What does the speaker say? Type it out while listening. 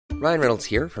Ryan Reynolds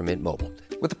here from Mint Mobile.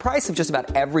 With the price of just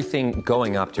about everything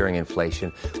going up during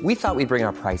inflation, we thought we'd bring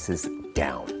our prices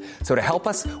down. So to help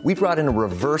us, we brought in a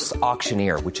reverse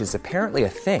auctioneer, which is apparently a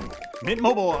thing. Mint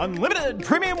Mobile Unlimited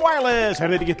Premium Wireless. How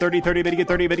to get 30, 30, bit to get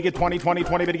 30, bit to get 20, 20,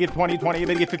 20, bit to get 20, 20,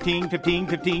 bit to get 15, 15,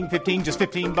 15, 15, just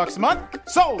 $15 a month?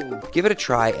 Sold! Give it a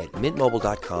try at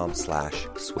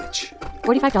mintmobile.com/switch.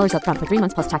 $45 up front for 3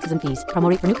 months plus taxes and fees. Promo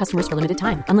rate for new customers for limited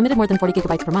time. Unlimited more than 40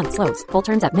 gigabytes per month. Slows full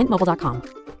terms at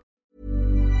mintmobile.com.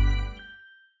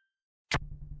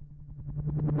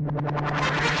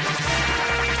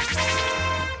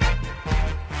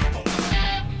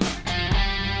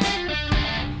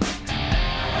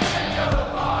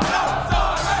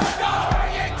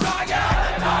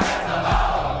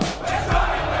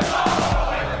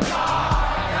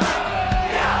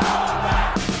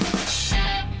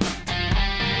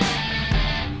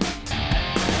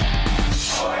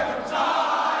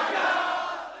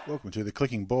 Welcome to the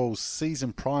Clicking Balls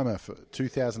season primer for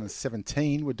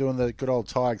 2017. We're doing the good old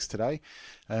Tigers today.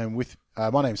 With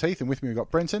my name's Heath, and with me we've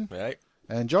got Brenton. Hey.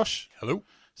 And Josh. Hello.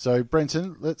 So,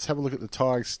 Brenton, let's have a look at the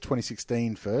Tigers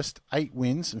 2016 first. 8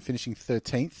 wins and finishing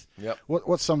 13th. Yep.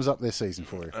 What sums up their season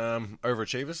for you?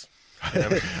 Overachievers.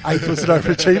 8th was an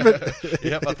overachievement.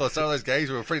 Yep, I thought some of those games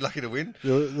we were pretty lucky to win.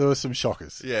 There were some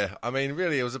shockers. Yeah, I mean,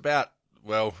 really, it was about,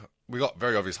 well, we got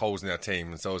very obvious holes in our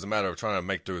team, and so it was a matter of trying to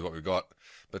make do with what we got.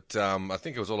 But I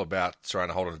think it was all about trying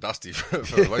to hold on to Dusty for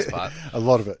the most part. A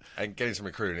lot of it. And getting some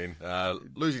recruiting in.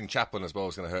 Losing Chaplin as well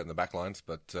was going to hurt in the back lines.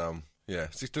 But, yeah,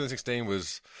 2016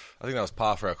 was, I think that was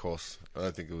par for our course. I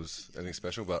don't think it was anything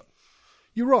special, but...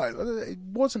 You're right. It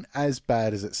wasn't as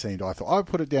bad as it seemed, I thought. I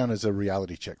put it down as a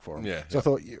reality check for them. Yeah. So I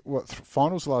thought,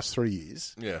 finals the last 3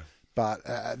 years. Yeah. But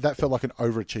that felt like an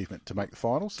overachievement to make the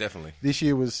finals. Definitely. This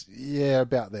year was,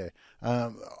 about there.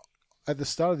 At the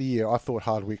start of the year, I thought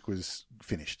Hardwick was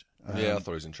finished. Yeah, I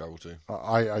thought he was in trouble too.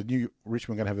 I knew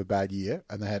Richmond were going to have a bad year,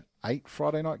 and they had 8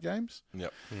 Friday night games.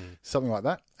 Yep. Something like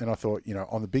that. And I thought,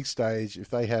 on the big stage, if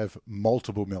they have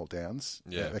multiple meltdowns,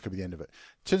 that could be the end of it.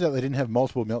 Turns out they didn't have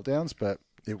multiple meltdowns, but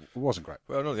it wasn't great.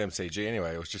 Well, not the MCG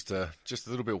anyway. It was just a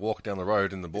little bit walk down the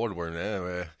road in the boardroom there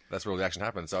where that's where all the action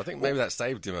happened. So I think maybe that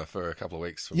saved him for a couple of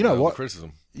weeks from the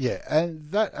criticism. Yeah,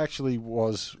 and that actually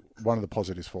was one of the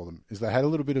positives for them, is they had a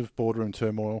little bit of boardroom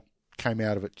turmoil, came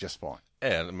out of it just fine.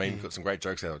 Yeah, I mean, got some great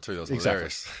jokes out of it too. That was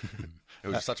hilarious. It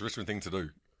was such a Richmond thing to do.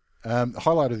 The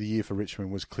highlight of the year for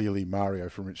Richmond was clearly Mario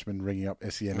from Richmond ringing up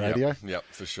SEN Radio. Yep,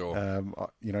 for sure.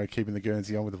 Keeping the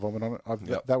Guernsey on with the vomit on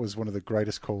it. That was one of the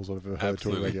greatest calls I've ever heard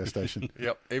to a radio station.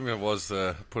 Yep, even if it was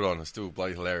put on, it's still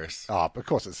bloody hilarious. Oh, of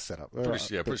course it's a setup. Pretty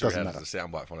sure we had it as a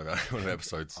soundbite for one of the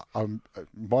episodes. It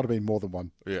might have been more than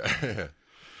one. Yeah.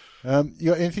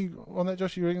 You got anything on that,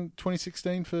 Josh? You reckon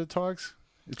 2016 for Tigers?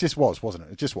 It just was, wasn't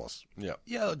it? It just was. Yeah.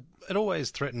 Yeah, it always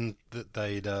threatened that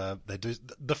they'd do.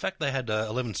 The fact they had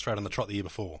 11 straight on the trot the year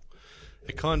before,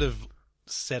 it kind of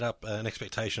set up an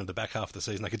expectation of the back half of the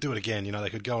season. They could do it again. They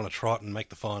could go on a trot and make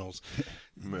the finals.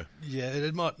 Yeah,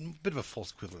 it might bit of a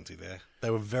false equivalency there. They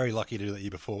were very lucky to do that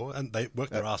year before, and they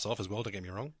worked their ass off as well. Don't get me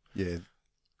wrong. Yeah.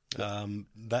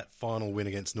 That final win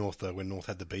against North, when North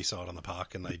had the B-side on the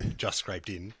park and they just scraped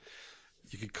in,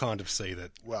 you could kind of see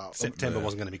that September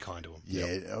wasn't going to be kind to them.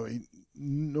 Yeah, I mean,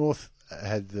 North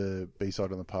had the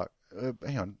B-side on the park.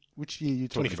 Hang on, which year are you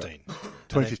talking 2015. about?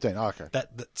 2015, okay. That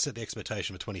set the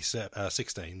expectation for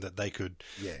 2016 that they could,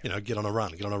 get on a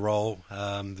run, get on a roll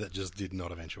that just did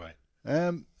not eventuate.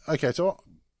 Okay, so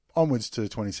onwards to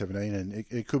 2017, and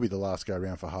it could be the last go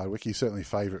around for Hardwick. He's certainly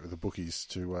favourite with the bookies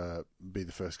to be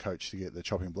the first coach to get the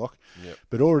chopping block. Yep.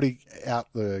 But already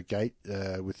out the gate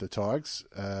with the Tigers,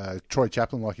 Troy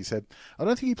Chaplin, like you said, I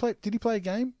don't think he played. Did he play a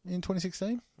game in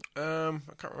 2016? I can't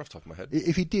remember off the top of my head.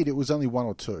 If he did, it was only 1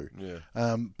 or 2. Yeah.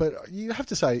 But you have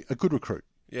to say, a good recruit.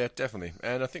 Yeah, definitely.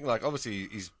 And I think, obviously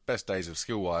his best days of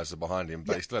skill-wise are behind him,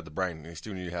 but he still had the brain. He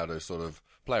still knew how to sort of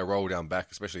play a role down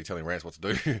back, especially telling Rance what to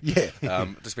do. Yeah.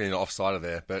 Just being offside of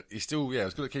there. But he still,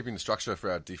 was good at keeping the structure for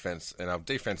our defence. And our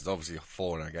defence is obviously a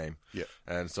flaw in our game. Yeah.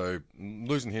 And so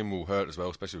losing him will hurt as well,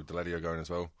 especially with Deladio going as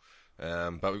well.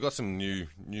 But we've got some new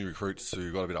recruits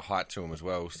who got a bit of height to them as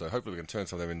well. So hopefully we can turn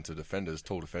some of them into defenders,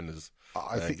 tall defenders.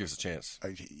 I think give us a chance.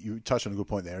 You touched on a good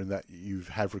point there, in that you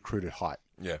have recruited height,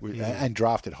 and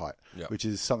drafted height, which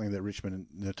is something that Richmond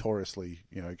notoriously,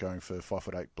 going for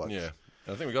 5'8" blokes. Yeah,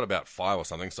 I think we got about 5 or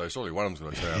something. So surely one of them's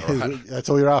going to turn out all right. That's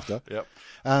all you're after. Yep.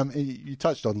 You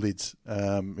touched on Lids,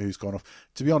 who's gone off.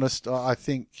 To be honest, I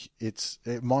think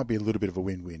it might be a little bit of a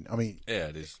win-win. I mean, yeah,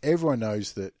 it is. Everyone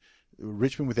knows that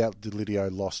Richmond without Delidio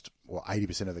lost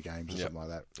 80% of the games or something like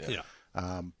that. Yeah.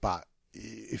 But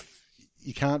if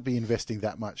you can't be investing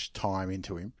that much time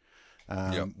into him,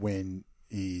 when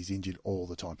he's injured all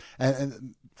the time.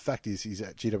 And the fact is, he's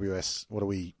at GWS,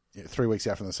 3 weeks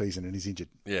out from the season, and he's injured.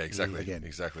 Yeah, exactly. Again.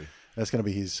 Exactly. That's going to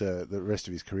be his. The rest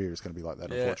of his career is going to be like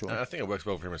that, unfortunately. And I think it works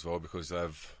well for him as well because they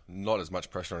have not as much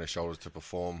pressure on his shoulders to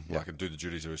perform like and do the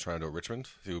duties he was trying to do at Richmond.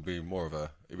 He'll be more of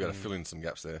he'll be able to fill in some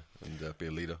gaps there and be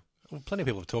a leader. Well, plenty of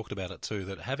people have talked about it too,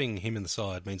 that having him in the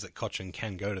side means that Cochin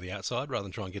can go to the outside rather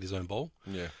than try and get his own ball.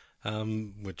 Yeah.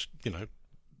 Which,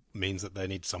 means that they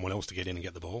need someone else to get in and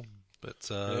get the ball. But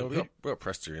we've got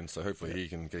Prestia in, so hopefully he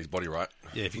can get his body right.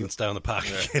 Yeah, if he can stay on the park.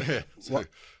 So,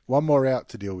 one more out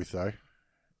to deal with, though.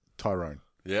 Tyrone.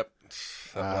 Yep.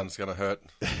 That one's going to hurt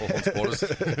Hawthorn supporters.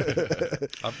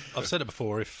 I've said it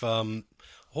before. If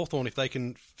Hawthorn, if they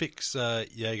can fix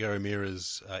Jaeger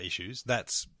O'Meara's issues,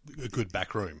 that's a good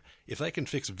back room. If they can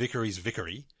fix Vickery's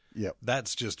Vickery,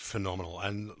 that's just phenomenal.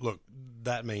 And look,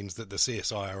 that means that the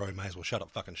CSIRO may as well shut up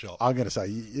fucking shop. I'm going to say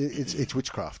it's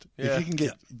witchcraft. Yeah. If you can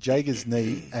get Jaeger's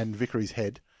knee and Vickery's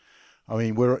head, I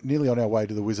mean, we're nearly on our way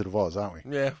to the Wizard of Oz, aren't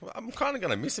we? Yeah, I'm kind of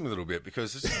going to miss him a little bit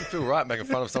because it doesn't feel right making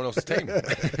fun of someone else's team.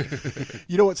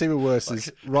 You know what's even worse is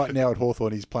right now at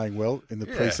Hawthorn, he's playing well in the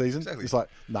pre-season. Exactly. He's like,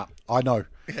 nah, I know.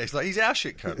 Yeah, he's like, he's our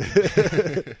shit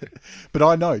cunt. But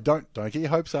I know. Don't get your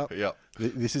hopes up. Yep.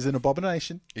 This is an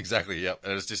abomination. Exactly, yep.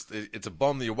 And it's a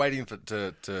bomb that you're waiting for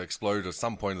to explode at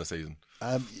some point in the season.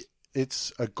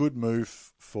 It's a good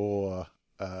move for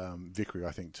Vickery,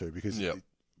 I think, too, because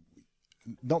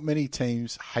not many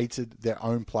teams hated their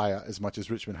own player as much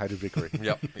as Richmond hated Vickery.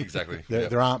 Yep, exactly.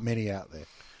 There aren't many out there.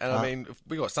 And I mean,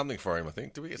 we got something for him, I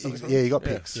think. Did we get something for him? Yeah, he got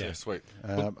picks. Yeah, sweet.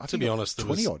 Well, I to think be honest, there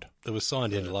 20 odd. It was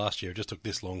signed in last year. It just took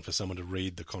this long for someone to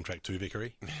read the contract to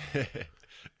Vickery.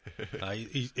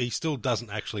 He still doesn't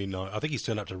actually know. I think he's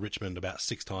turned up to Richmond about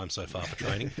 6 times so far for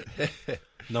training.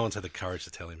 No one's had the courage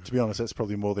to tell him. To be honest, that's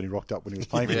probably more than he rocked up when he was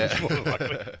playing for Richmond. More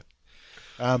likely.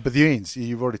 But the Ians,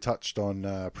 you've already touched on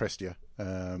Prestia,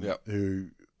 who,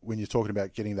 when you're talking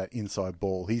about getting that inside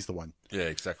ball, he's the one. Yeah,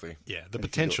 exactly. Yeah, the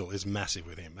potential is massive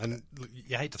with him. And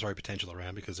you hate to throw potential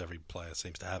around because every player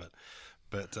seems to have it.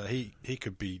 But he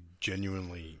could be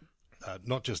genuinely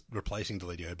not just replacing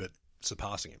Delidio, but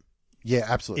surpassing him. Yeah,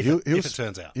 absolutely. If it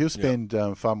turns out. He'll spend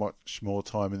far much more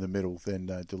time in the middle than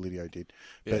Delidio did.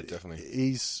 Yeah, but definitely.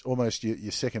 He's almost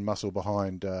your second muscle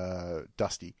behind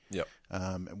Dusty. Yep.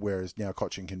 Whereas now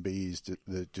Cochin can be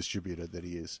the distributor that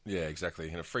he is. Yeah, exactly.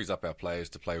 And it frees up our players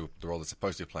to play the role they're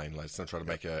supposed to be playing. Like, it's not trying to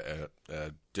make a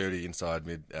dirty inside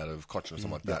mid out of Cochin or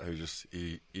something like that, who just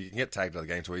he can get tagged out of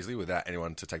the game too easily without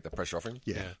anyone to take the pressure off him.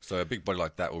 Yeah. So a big body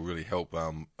like that will really help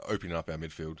opening up our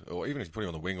midfield. Or even if you put him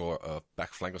on the wing or a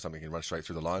back flank or something, he can run straight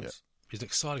through the lines. Yeah. He's an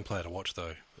exciting player to watch,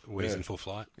 though, when he's in full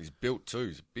flight. He's built too.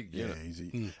 He's a big unit.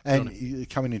 And he's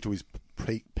coming into his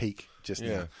peak just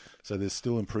now. So there's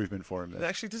still improvement for him there.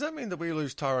 Actually, does that mean that we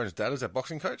lose Tyrone's dad as our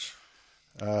boxing coach?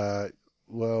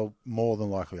 Well, more than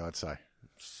likely, I'd say.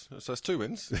 So it's 2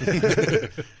 wins.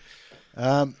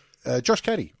 Josh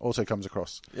Caddy also comes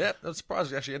across. Yeah, I'm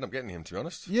surprised we actually ended up getting him, to be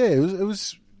honest. Yeah, it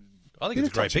was I think it's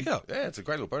a great pickup. Yeah, it's a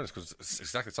great little bonus because it's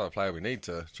exactly the type of player we need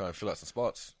to try and fill out some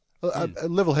spots. a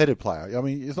level-headed player. I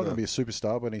mean, he's not going to be a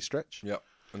superstar by any stretch. Yep.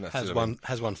 And that's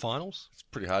Has won finals. It's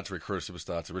pretty hard to recruit a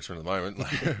superstar to Richmond at the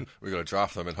moment. We've got to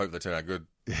draft them and hope they turn out good.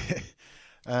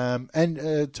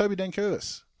 And Toby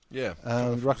Dankervis. Yeah.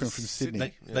 Ruckman from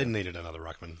Sydney. They needed another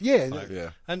ruckman. Yeah. Yeah.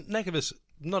 And Nankervis,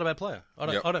 not a bad player.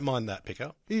 I don't mind that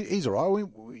pickup. He's all right.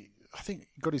 I think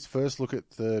he got his first look at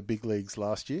the big leagues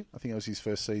last year. I think it was his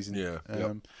first season. Yeah.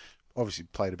 Obviously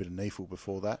played a bit of NEFL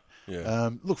before that. Yeah.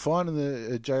 Looked fine in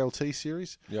the JLT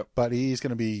series. Yep. But he is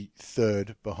going to be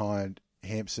third behind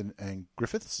Hampson and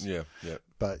Griffiths. Yeah.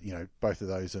 But, both of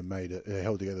those are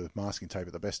held together with masking tape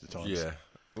at the best of times. Yeah.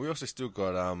 We also still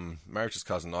got Marich's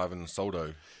cousin, Ivan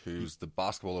Soldo, who's the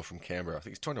basketballer from Canberra. I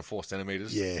think he's 204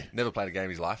 centimetres. Yeah. Never played a game in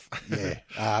his life.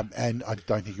 Yeah. And I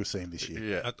don't think you'll see him this year.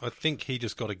 Yeah. I think he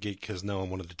just got a gig because no one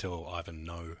wanted to tell Ivan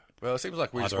no. Well, it seems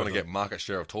like we just want to get market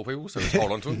share of tall people, so just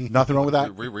hold on to him. Nothing wrong with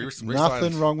that.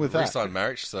 Nothing wrong with that. Re-signed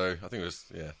Marich, so I think it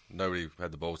was, nobody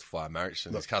had the balls to fire Marich,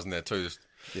 and his cousin there too.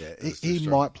 He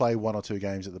might play 1 or 2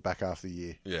 games at the back half of the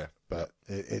year. Yeah. But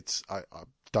I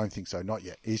don't think so, not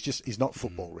yet. He's not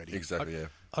football ready. Exactly, yeah.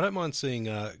 I don't mind seeing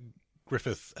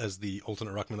Griffith as the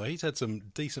alternate ruckman, though. He's had some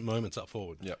decent moments up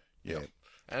forward. Yep.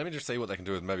 And let me just see what they can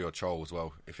do with maybe Ochol as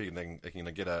well. If they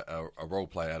can get a role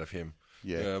play out of him.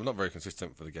 Yeah. Not very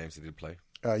consistent for the games he did play.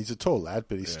 He's a tall lad,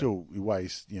 but he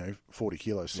weighs 40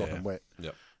 kilos, sopping wet.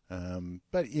 Yep.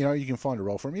 But you can find a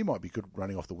role for him. He might be good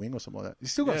running off the wing or something like that.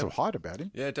 He's still got some height about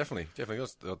him. Yeah, definitely. He's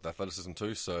got the athleticism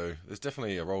too. So there's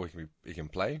definitely a role he can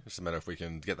play. It's just a matter if we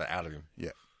can get that out of him.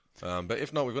 Yeah. But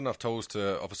if not, we've got enough tools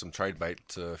to offer some trade bait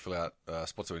to fill out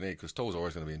spots that we need, because tools are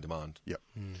always going to be in demand. Yep.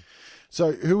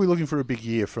 So who are we looking for a big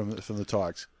year from the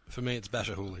Tigers? For me, it's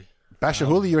Basher Hooley. Basher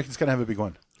Hooley, you reckon he's going to have a big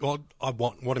one? Well, I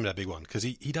want him to have a big one because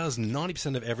he does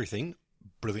 90% of everything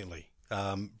brilliantly.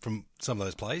 From some of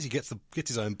those plays, he gets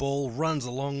his own ball, runs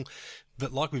along,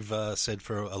 but like we've said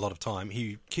for a lot of time,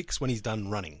 he kicks when he's done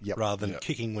running rather than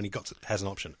kicking when he has an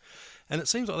option. And it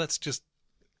seems like that's just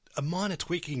a minor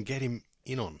tweak he can get him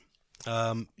in on.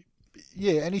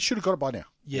 Yeah, and he should have got it by now.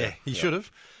 Yeah, he should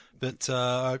have. But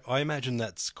I imagine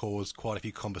that's caused quite a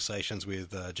few conversations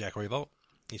with Jack Riewoldt.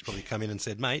 He's probably come in and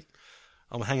said, mate,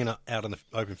 I'm hanging out in the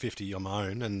open 50 on my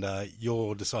own, and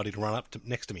you're deciding to run up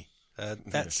next to me.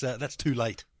 That's too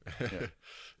late.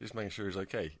 Just making sure he's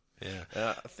okay. Yeah.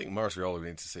 I think Maurice Rioli, we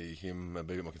need to see him be a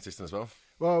bit more consistent as well.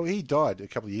 Well, he died a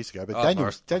couple of years ago, but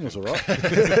Daniel's all right.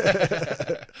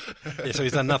 Yeah, so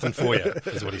he's done nothing for you,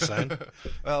 is what he's saying.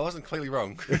 Well, I wasn't clearly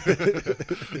wrong.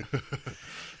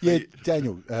 Yeah,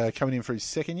 Daniel coming in for his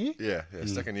second year. Yeah,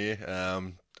 second year.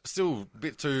 Still a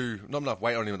bit not enough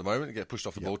weight on him at the moment to get pushed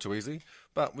off the ball too easy.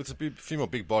 But with a few more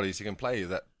big bodies, he can play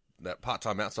that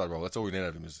part-time outside role. That's all we need out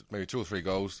of him, is maybe 2 or 3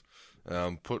 goals,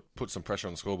 put some pressure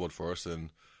on the scoreboard for us. And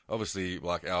obviously,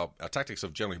 like our tactics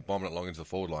of generally bombing it long into the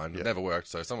forward line, it never worked.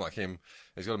 So someone like him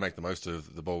has got to make the most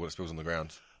of the ball when it spills on the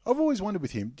ground. I've always wondered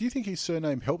with him, do you think his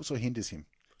surname helps or hinders him?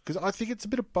 Because I think it's a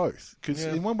bit of both. Because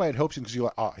in one way it helps him because you're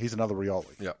like, oh, here's another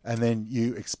Rioli. Yeah. And then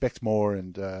you expect more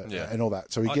and all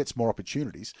that. So he gets more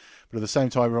opportunities. But at the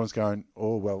same time, everyone's going,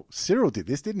 oh, well, Cyril did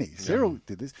this, didn't he? Cyril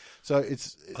did this. So I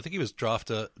think he was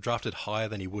drafted higher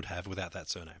than he would have without that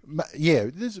surname. Yeah,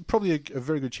 there's probably a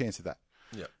very good chance of that.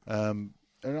 Yeah. And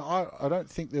I don't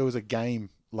think there was a game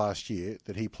last year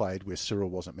that he played where Cyril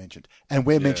wasn't mentioned. And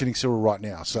we're mentioning Cyril right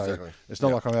now, so it's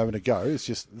not like I'm having a go. It's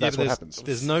just that's what happens.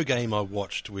 There's no game I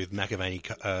watched with McAvaney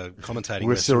commentating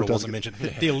where Cyril wasn't mentioned.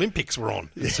 The Olympics were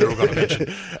on, and Cyril got a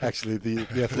mention. Actually,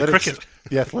 the athletics,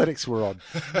 the athletics were on.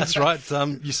 That's right,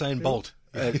 Usain Bolt.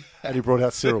 And he brought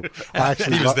out Cyril.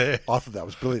 He was there. I thought that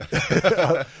was brilliant.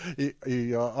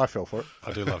 I fell for it.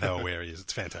 I do love how aware he is.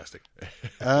 It's fantastic.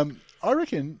 I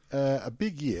reckon a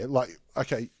big year, like,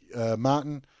 okay,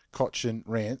 Martin, Cotchin,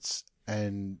 Rance,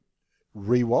 and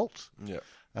Riewoldt. Yeah.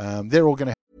 They're all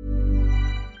going to.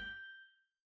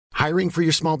 Hiring for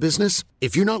your small business?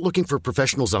 If you're not looking for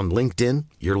professionals on LinkedIn,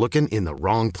 you're looking in the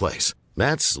wrong place.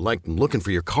 That's like looking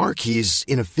for your car keys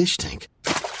in a fish tank.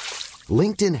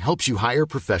 LinkedIn helps you hire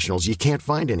professionals you can't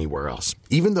find anywhere else,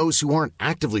 even those who aren't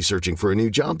actively searching for a new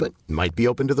job but might be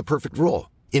open to the perfect role.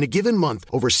 In a given month,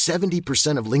 over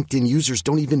 70% of LinkedIn users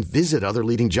don't even visit other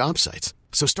leading job sites.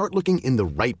 So start looking in the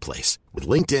right place. With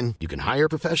LinkedIn, you can hire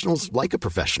professionals like a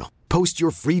professional. Post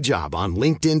your free job on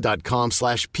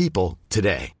linkedin.com/people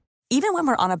today. Even when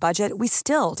we're on a budget, we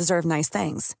still deserve nice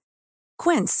things.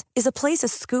 Quince is a place to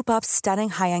scoop up stunning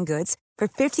high-end goods for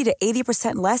 50 to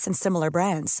 80% less than similar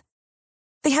brands.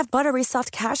 They have buttery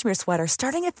soft cashmere sweaters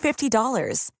starting at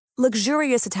 $50,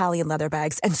 luxurious Italian leather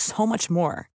bags, and so much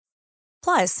more.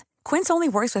 Plus, Quince only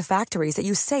works with factories that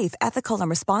use safe, ethical, and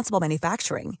responsible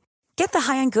manufacturing. Get the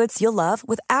high-end goods you'll love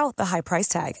without the high price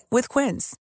tag with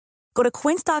Quince. Go to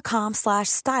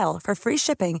quince.com/style for free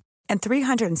shipping and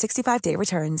 365-day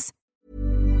returns.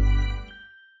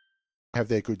 Have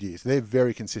their good years. They're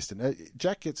very consistent.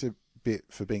 Jack gets a bit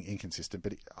for being inconsistent,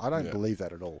 but I don't believe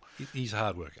that at all. He's a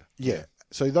hard worker. Yeah.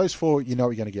 So those 4, you know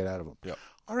what you're going to get out of them. Yeah.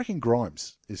 I reckon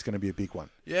Grimes is going to be a big one.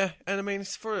 Yeah, and I mean,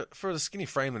 for the skinny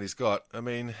frame that he's got, I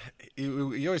mean,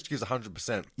 he always gives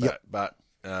 100%. But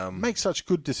makes such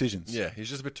good decisions. Yeah, he's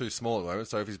just a bit too small at the moment.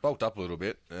 So if he's bulked up a little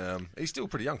bit, he's still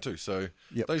pretty young too. So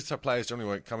those type of players generally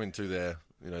won't come into their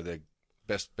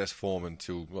best form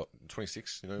until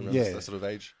 26. Around that sort of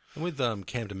age. And with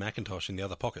Camden McIntosh in the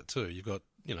other pocket too, you've got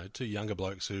 2 younger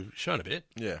blokes who've shown a bit.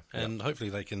 Yeah, and hopefully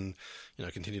they can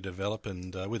continue to develop.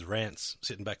 And with Rance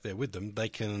sitting back there with them, they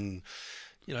can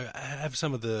have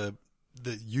some of the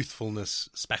youthfulness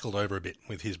spackled over a bit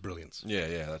with his brilliance.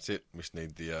 Yeah, that's it. We just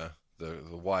need the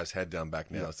wise head down back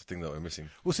now. That's the thing that we're missing.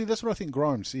 Well, see, that's what I think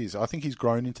Grimes is. I think he's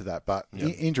grown into that, but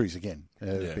injuries again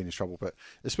have been his trouble. But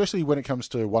especially when it comes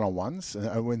to one-on-ones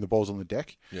and when the ball's on the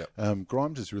deck,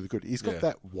 Grimes is really good. He's got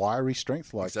that wiry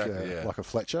strength like a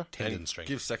Fletcher. Tendon strength.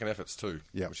 Gives second efforts too,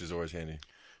 which is always handy.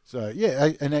 So,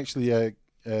 and actually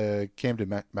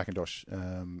Camden McIntosh,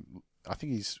 I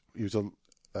think he was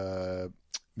a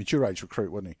mature age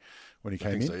recruit, wasn't he, when he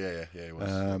came in? So, yeah, he was.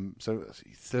 So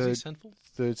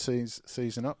third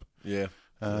season up. Yeah.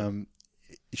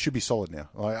 he should be solid now.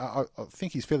 I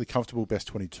think he's fairly comfortable best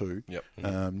 22. Yep.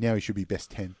 Now he should be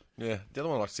best 10. Yeah, the other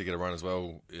one I'd like to see get a run as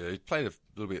well. Yeah, he played a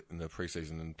little bit in the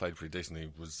preseason and played pretty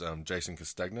decently. Was Jason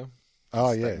Castagna.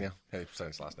 Oh, Stagna. yeah. How do you say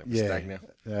his last name? Yeah. Stagna.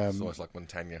 It's always like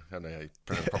Montagna. I don't know how you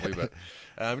pronounce it properly, but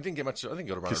he didn't get much. I think he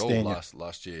got a run Castagna. at all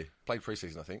last year. Played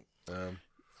preseason, I think.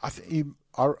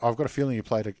 I've got a feeling he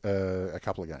played a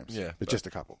couple of games. Yeah, but just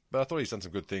a couple. But I thought he's done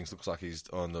some good things. Looks like he's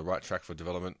on the right track for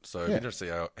development. So it'd be interesting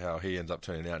to see how he ends up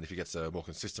turning out and if he gets a more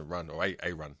consistent run or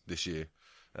a run this year.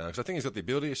 Because I think he's got the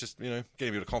ability. It's just getting a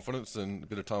bit of confidence and a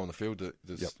bit of time on the field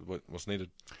that's what's needed.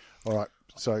 All right.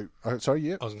 So, sorry,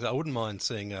 yeah. I wouldn't mind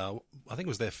seeing, I think it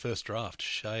was their first draft,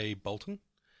 Shea Bolton.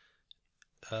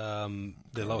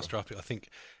 Their lowest draft pick. I think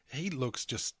he looks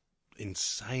just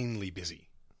insanely busy.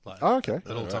 Okay.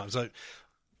 At all times. So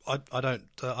I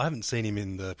haven't seen him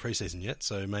in the preseason yet,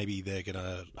 so maybe they're going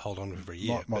to hold on to him for a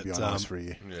year. Might be on ice for a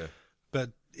year. Yeah.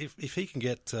 But if he can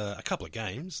get a couple of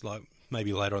games, like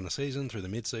maybe later on the season, through the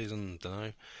mid-season, don't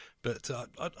know. But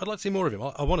I'd like to see more of him.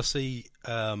 I want to see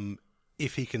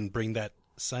if he can bring that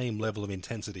same level of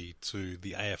intensity to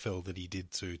the AFL that he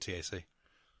did to TAC.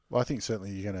 Well, I think certainly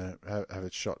you're going to have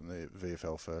a shot in the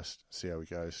VFL first, see how he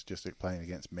goes, just playing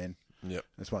against men. Yep.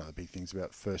 That's one of the big things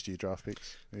about first-year draft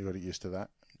picks. You've got to get used to that.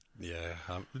 Yeah,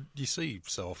 you see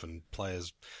so often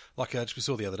players, like we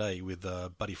saw the other day with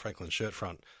Buddy Franklin's shirt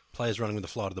front, players running with the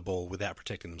flight of the ball without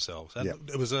protecting themselves. And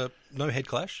it was no head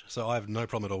clash, so I have no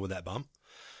problem at all with that bump.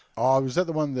 Oh, was that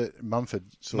the one that Mumford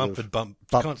bumped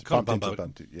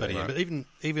into? Yeah, but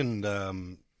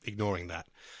even ignoring that,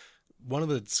 one of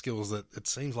the skills that it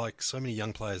seems like so many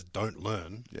young players don't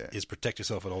learn is protect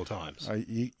yourself at all times.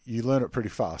 You learn it pretty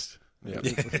fast. Yep.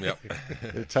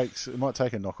 It might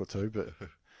take a knock or two, but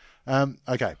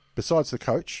okay. Besides the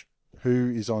coach, who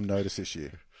is on notice this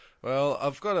year? Well,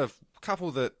 I've got a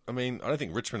couple that I don't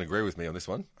think Richmond agree with me on this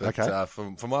one. But, okay.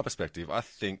 From my perspective, I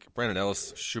think Brandon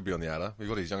Ellis should be on the outer. We've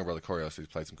got his younger brother Corios who's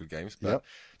played some good games, but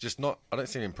just not. I don't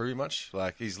see him improving much.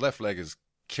 Like his left leg has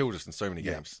killed us in so many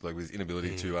games, like with his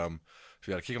inability to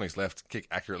be able to kick on his left, kick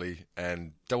accurately,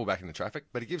 and double back into traffic.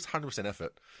 But he gives 100%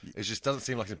 effort. It just doesn't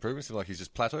seem like he's improving. It seems like he's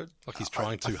just plateaued. Like he's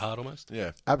trying too hard almost.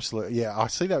 Yeah. Absolutely. Yeah, I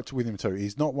see that with him too.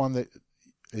 He's not one that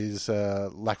is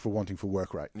lack for wanting for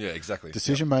work rate. Yeah, exactly.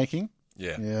 Decision making.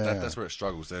 Yeah. That's where it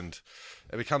struggles. And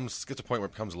it gets to a point where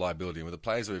it becomes a liability. And with the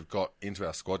players that we've got into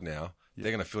our squad now,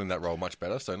 they're going to fill in that role much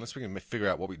better. So unless we can figure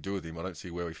out what we do with him, I don't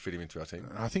see where we fit him into our team.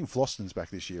 I think Vlosten's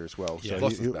back this year as well. Yeah, so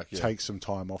Vlosten's he'll back, take some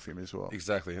time off him as well.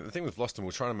 Exactly. And the thing with Vlosten,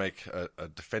 we're trying to make a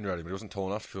defender out of him, but he wasn't tall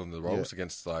enough to fill in the roles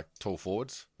against like tall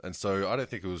forwards. And so I don't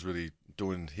think it was really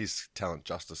doing his talent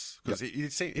justice. Because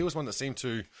he was one that seemed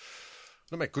to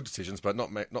not make good decisions, but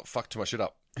not fuck too much shit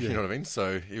up. You know what I mean?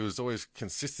 So he was always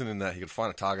consistent in that he could find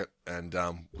a target and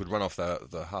would run off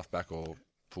the halfback or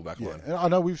fullback line. And I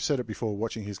know we've said it before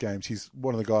watching his games. He's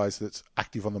one of the guys that's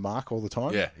active on the mark all the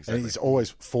time. Yeah, exactly. And he's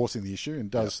always forcing the issue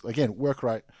and does, again, work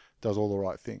rate, does all the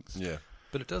right things. Yeah.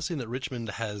 But it does seem that Richmond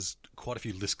has quite a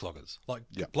few list cloggers. Like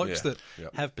blokes that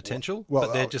have potential, Well,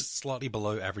 but they're just slightly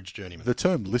below average journeymen. The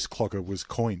term list clogger was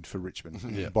coined for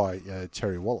Richmond by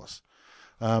Terry Wallace.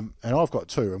 And I've got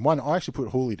two. And one, I actually put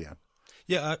Hooley down.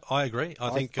 Yeah, I agree.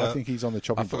 I think he's on the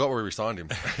chopping I forgot where we signed him.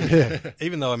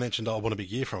 Even though I mentioned I want a big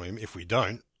year from him, if we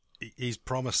don't, he's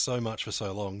promised so much for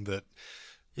so long that,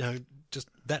 just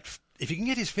that, if he can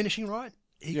get his finishing right,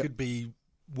 he could be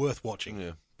worth watching.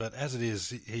 Yeah. But as it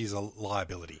is, he's a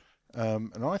liability.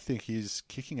 And I think his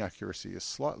kicking accuracy is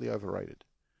slightly overrated.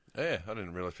 Yeah, I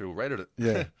didn't really feel rated it.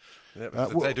 Yeah.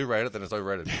 If they do rate it, then it's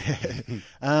overrated.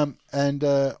 And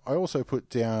I also put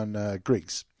down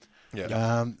Griggs.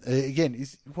 Yeah. Again,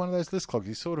 he's one of those list clogs.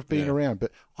 He's sort of been around,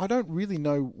 but I don't really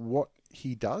know what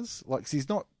he does. Like, 'cause he's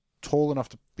not tall enough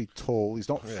to be tall. He's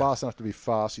not fast enough to be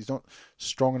fast. He's not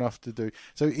strong enough to do.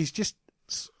 So he's just,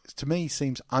 to me,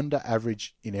 seems under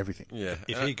average in everything. Yeah.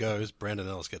 If he goes, Brandon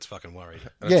Ellis gets fucking worried.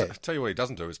 I'll tell you what he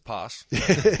doesn't do is pass.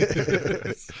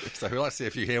 So we like to see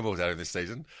a few handballs out of him this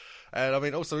season.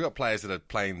 And also we've got players that are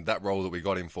playing that role that we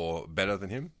got him for better than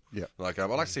him. Yeah. Like, I'd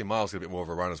like to see Miles get a bit more of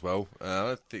a run as well.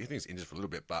 I think he's injured for a little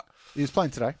bit, but he was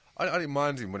playing today. I didn't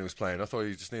mind him when he was playing. I thought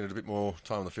he just needed a bit more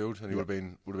time on the field, and he would have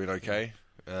been okay.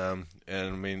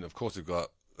 And of course, we've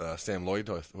got Sam Lloyd,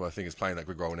 who I think is playing that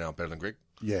Greg role now better than Greg.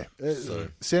 Yeah.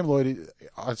 Sam Lloyd,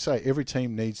 I'd say every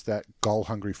team needs that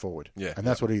goal-hungry forward. Yeah. And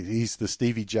that's what he's the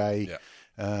Stevie J.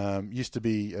 Yeah. Used to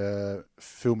be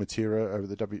Phil Matera over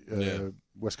the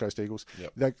West Coast Eagles.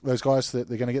 Yep. Those guys that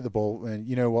they're going to get the ball, and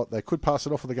you know what? They could pass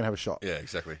it off or they're going to have a shot. Yeah,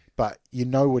 exactly. But you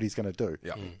know what he's going to do.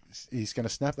 Yeah. He's going to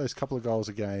snap those couple of goals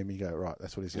a game. You go, right,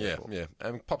 that's what he's here for. Yeah,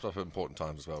 and popped up at important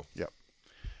times as well. Yep.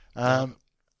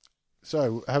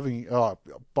 So,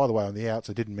 by the way, on the outs,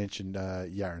 I didn't mention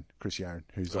Chris Yarran,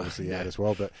 who's obviously out as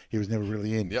well, but he was never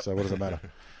really in, so what does it matter?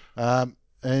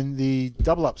 And the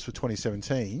double-ups for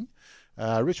 2017,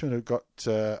 Richmond have got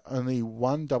only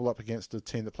one double-up against a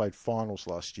team that played finals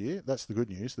last year. That's the good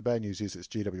news. The bad news is it's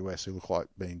GWS, who look like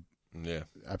being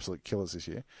absolute killers this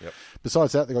year. Yep.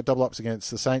 Besides that, they've got double-ups against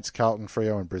the Saints, Carlton,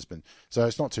 Freo and Brisbane. So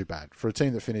it's not too bad. For a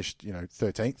team that finished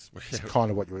 13th, it's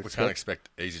kind of what you would expect. We can't expect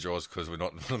easy draws because we're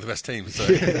not one of the best teams. So.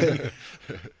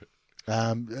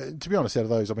 To be honest, out of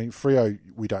those, I mean, Freo,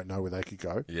 we don't know where they could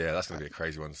go. Yeah, that's going to be a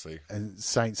crazy one to see. And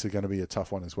Saints are going to be a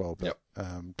tough one as well. But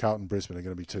Carlton, Brisbane are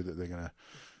going to be two that they're going to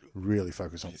really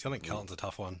focus on. I think Carlton's a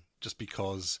tough one just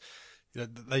because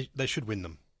they should win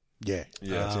them. Yeah.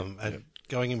 And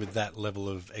going in with that level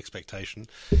of expectation,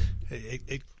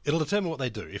 it'll determine what they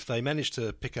do. If they manage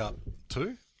to pick up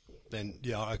 2, then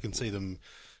I can see them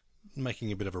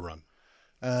making a bit of a run.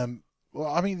 Well,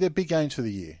 I mean, they're big games for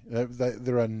the year.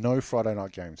 There are no Friday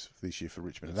night games this year for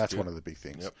Richmond, and that's one of the big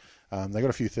things. Yep. They got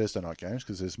a few Thursday night games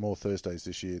because there's more Thursdays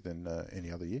this year than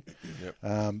any other year.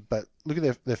 Yep. But look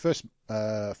at their first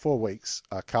 4 weeks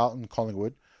are Carlton,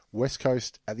 Collingwood, West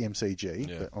Coast at the MCG.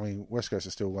 Yeah. But, I mean, West Coast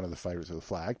is still one of the favourites of the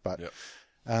flag, but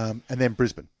and then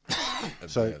Brisbane. The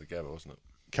Gabba, wasn't it?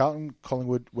 Carlton,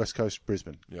 Collingwood, West Coast,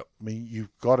 Brisbane. Yep. I mean, you've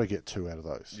got to get 2 out of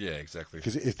those. Yeah, exactly.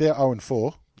 Because if they're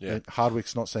 0-4,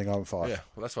 Hardwick's not seeing 0-5. Yeah,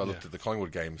 well, that's why I looked at the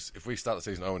Collingwood games. If we start the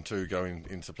season 0-2 going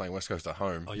into playing West Coast at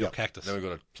home, you're Cactus. Then we've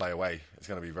got to play away. It's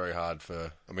going to be very hard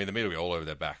for... I mean, the media will be all over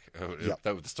their back.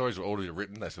 The stories were already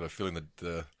written. They sort of fill in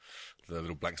the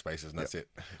little blank spaces, and that's it.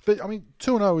 But, I mean,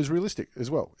 2-0 is realistic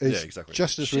as well. It's exactly.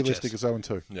 just as realistic as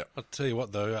 0-2. Yeah. I'll tell you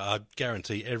what, though, I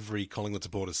guarantee every Collingwood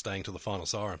supporter is staying till the final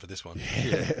siren for this one.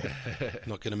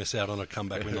 Not going to miss out on a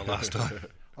comeback win like last time.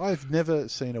 I've never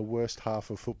seen a worst half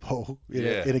of football in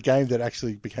a game that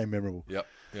actually became memorable. Yep,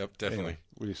 definitely. Anyway,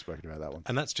 we've spoken about that one.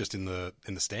 And that's just in the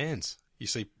stands. You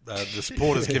see the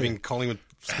supporters giving Collingwood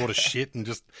supporters shit and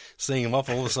just seeing them off.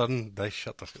 All of a sudden, they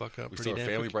shut the fuck up. We saw a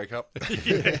family break up.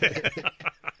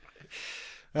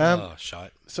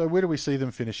 Shite. So where do we see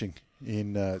them finishing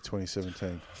in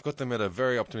 2017? I've got them at a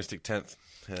very optimistic 10th.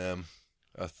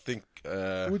 I think...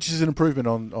 which is an improvement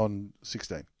on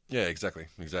 16. Yeah, exactly.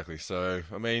 So,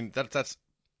 I mean, that's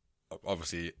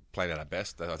obviously playing at our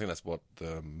best. I think that's what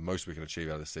the most we can achieve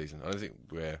out of this season. I don't think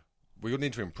we would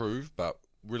need to improve, but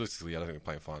realistically, I don't think we're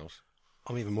playing finals.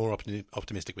 I'm even more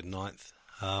optimistic with 9th.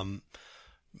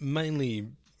 Mainly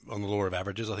on the law of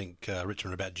averages. I think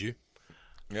Richmond are about due.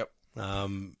 Yep.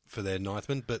 For their 9th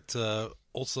win, but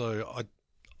also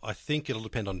I think it'll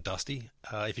depend on Dusty.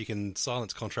 If you can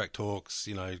silence contract talks,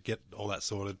 get all that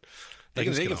sorted. He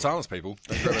can silence people.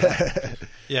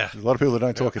 Yeah. A lot of people that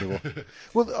don't talk anymore.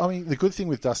 Well, I mean, the good thing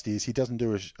with Dusty is he doesn't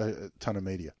do a ton of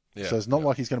media. Yeah, so it's not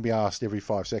like he's going to be asked every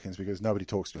 5 seconds because nobody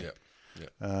talks to him. Yeah.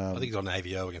 I think he's on an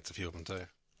AVO against a few of them too.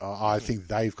 I think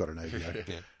they've got an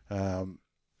AVO.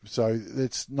 So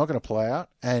it's not going to play out.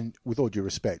 And with all due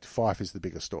respect, Fife is the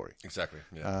bigger story. Exactly.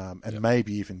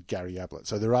 Maybe even Gary Ablett.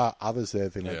 So there are others there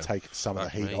that are going to take some of the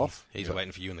heat off. He's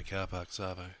waiting for you in the car park,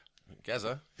 Savo.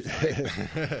 Gazza.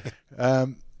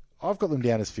 I've got them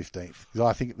down as 15th because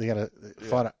I think they're going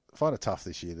to find it tough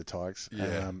this year, the Tigers.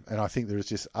 Yeah. And I think there's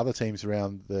just other teams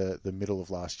around the middle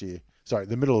of last year. Sorry,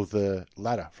 the middle of the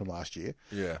ladder from last year.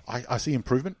 Yeah. I see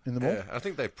improvement in them all. Yeah, I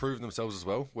think they've proven themselves as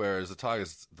well, whereas the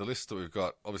Tigers, the list that we've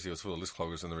got, obviously it's full of list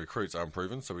cloggers and the recruits are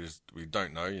unproven, so we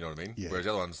don't know, you know what I mean? Yeah. Whereas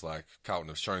the other ones like Carlton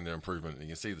have shown their improvement and you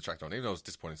can see the track on. Even though it's a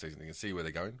disappointing season, you can see where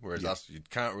they're going, whereas us, you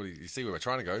can't really, you see where we're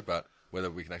trying to go, but whether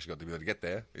we can actually be able to get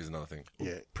there is another thing.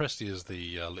 Yeah. Presti is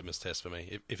the litmus test for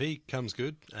me. If he comes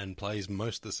good and plays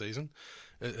most of the season,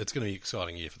 it's going to be an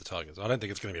exciting year for the Tigers. I don't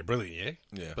think it's going to be a brilliant year,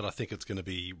 but I think it's going to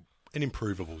be an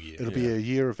improvable year. It'll be a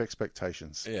year of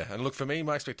expectations. Yeah, and look, for me,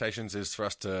 my expectations is for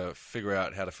us to figure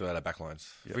out how to fill out our backlines.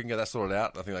 If we can get that sorted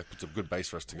out, I think that puts a good base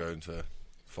for us to go into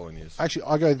following years. Actually,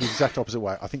 I go the exact opposite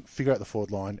way. I think figure out the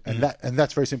forward line, and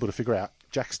that's very simple to figure out.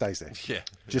 Jack stays there. Yeah.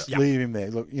 Just leave him there.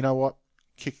 Look, you know what?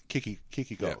 Kicky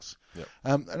goals. Yeah.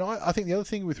 And I think the other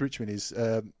thing with Richmond is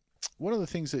one of the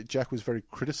things that Jack was very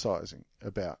criticising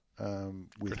about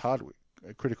with Hardwick,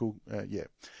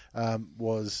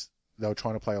 was they were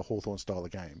trying to play a Hawthorn style of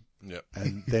game,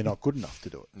 and they're not good enough to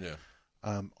do it.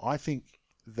 Yeah. I think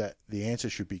that the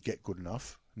answer should be get good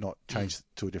enough, not change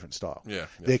to a different style. Yeah.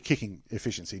 Their kicking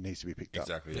efficiency needs to be picked up.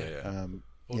 Exactly. Yeah.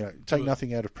 Take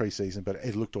nothing out of pre-season, but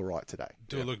it looked all right today.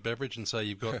 Do a Luke Beveridge and say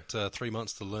you've got 3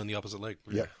 months to learn the opposite leg.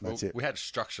 Yeah, that's it. We had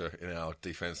structure in our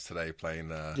defence today playing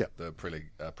the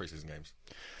pre-league pre-season games.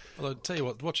 Well, I'll tell you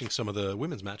what, watching some of the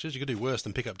women's matches, you could do worse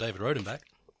than pick up David Roden back.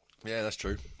 Yeah, that's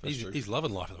true. He's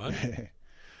loving life at the moment.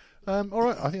 All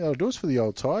right, I think that'll do us for the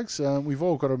old Tigers. We've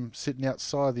all got them sitting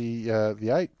outside the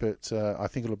 8, but I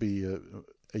think it'll be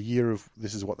a year of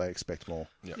this is what they expect more.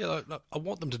 Yep. Yeah, I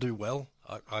want them to do well.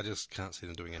 I just can't see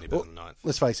them doing any better than 9th.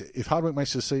 Let's face it, if Hardwick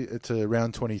makes it to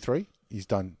round 23, he's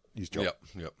done his job.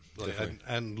 Yep.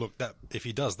 And look, if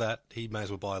he does that, he may as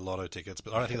well buy lotto tickets,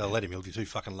 but I don't think they'll let him. He'll be too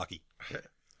fucking lucky.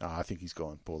 I think he's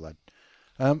gone, poor lad.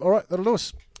 All right, that'll do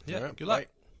us. Yeah, good luck.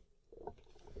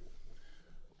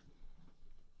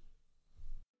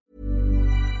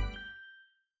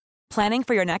 Planning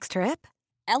for your next trip?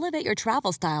 Elevate your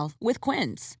travel style with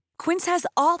Quince. Quince has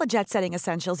all the jet-setting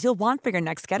essentials you'll want for your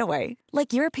next getaway,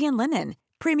 like European linen,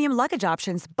 premium luggage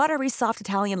options, buttery soft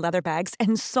Italian leather bags,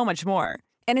 and so much more.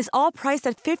 And is all priced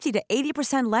at 50 to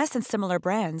 80% less than similar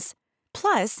brands.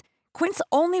 Plus, Quince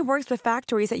only works with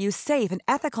factories that use safe and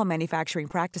ethical manufacturing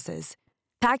practices.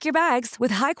 Pack your bags with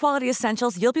high-quality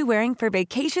essentials you'll be wearing for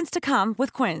vacations to come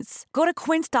with Quince. Go to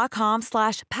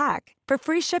quince.com/pack for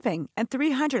free shipping and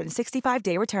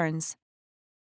 365-day returns.